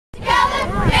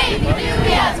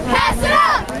enthusiasm. Pass it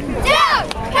up, down,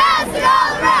 pass it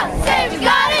all around. Say we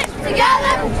got it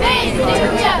together. Made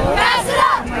enthusiasm. Pass it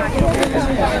up.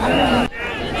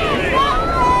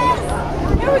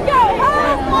 Here we go.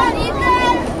 Come on,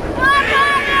 Ethan. Come on,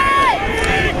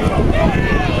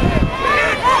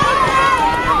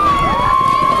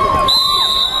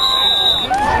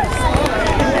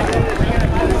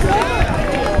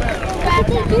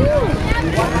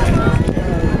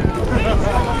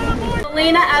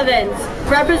 Elena Evans,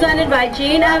 represented by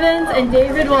Jane Evans and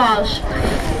David Walsh.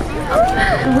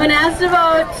 When asked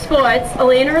about sports,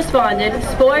 Elena responded,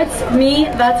 "Sports? Me?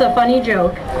 That's a funny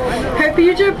joke." Her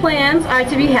future plans are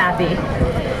to be happy.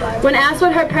 When asked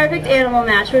what her perfect animal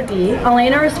match would be,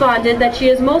 Elena responded that she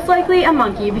is most likely a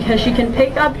monkey because she can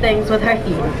pick up things with her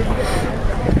feet.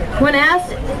 When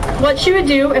asked what she would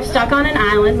do if stuck on an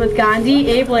island with Gandhi,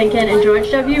 Abe Lincoln, and George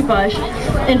W. Bush,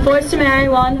 and forced to marry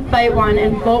one, fight one,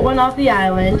 and vote one off the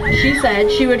island, she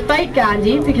said she would fight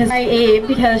Gandhi because Abe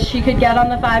because she could get on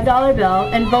the $5 bill,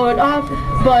 and vote off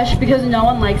Bush because no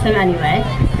one likes him anyway.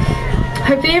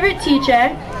 Her favorite teacher,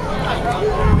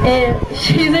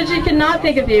 she said she could not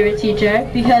pick a favorite teacher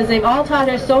because they've all taught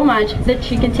her so much that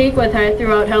she can take with her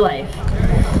throughout her life.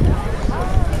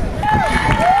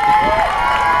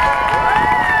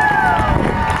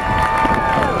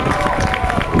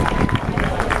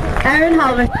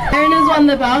 Erin has won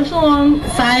the Bauchelon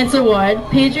Science Award,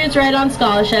 Patriots Right On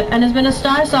Scholarship, and has been a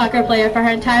star soccer player for her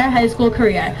entire high school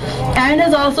career. Erin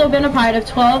has also been a part of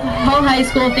 12 Hull High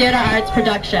School Theater Arts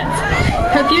productions.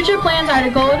 Her future plans are to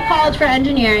go to college for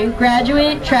engineering,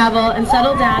 graduate, travel, and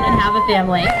settle down and have a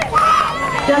family.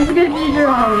 Jessica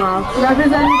DiGirolamo,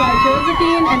 represented by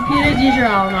Josephine and Peter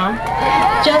DiGirolamo.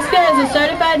 Jessica is a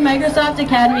certified Microsoft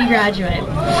Academy graduate.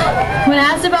 When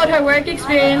asked about her work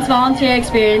experience, volunteer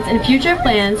experience, and future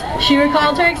plans, she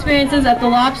recalled her experiences at the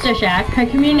Lobster Shack, her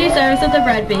community service at the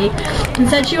Bread Bake, and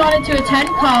said she wanted to attend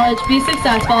college, be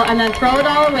successful, and then throw it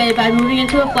all away by moving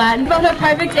into a flat. And about her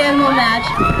perfect animal match,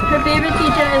 her favorite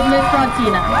teacher is Miss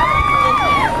Fontina.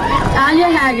 Anya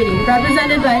Haggerty,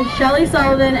 represented by Shelley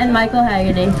Sullivan and Michael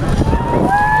Haggerty.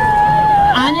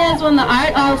 Anya has won the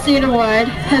Art All-State Award,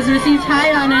 has received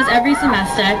high honors every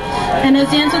semester, and has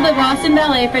danced with the Boston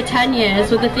Ballet for 10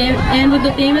 years with the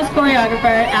famous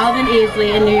choreographer Alvin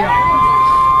Ailey in New York.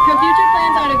 Her future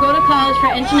plans are to go to college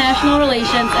for international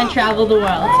relations and travel the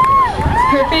world.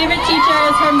 Her favorite teacher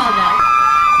is her mother,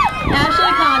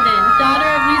 Ashley Condon, daughter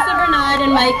of Lisa Bernard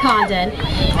and Mike Condon.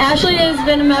 Ashley has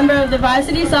been a member of the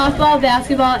varsity softball,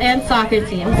 basketball, and soccer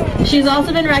teams. She's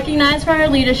also been recognized for her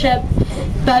leadership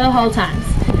by the Hull Times.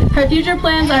 Her future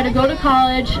plans are to go to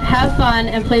college, have fun,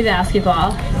 and play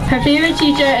basketball. Her favorite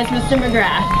teacher is Mr.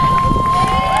 McGrath.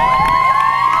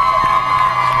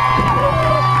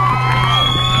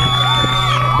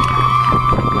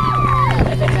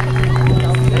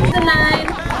 9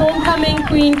 homecoming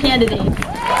queen candidates.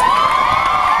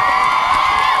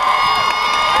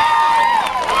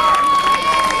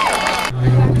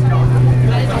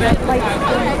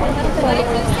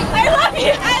 I love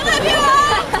you! I love you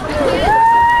all!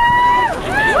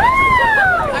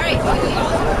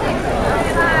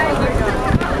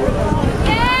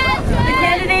 The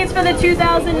candidates for the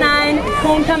 2009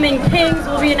 Homecoming Kings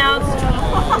will be announced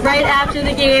right after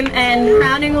the game, and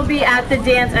crowning will be at the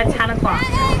dance at 10 o'clock.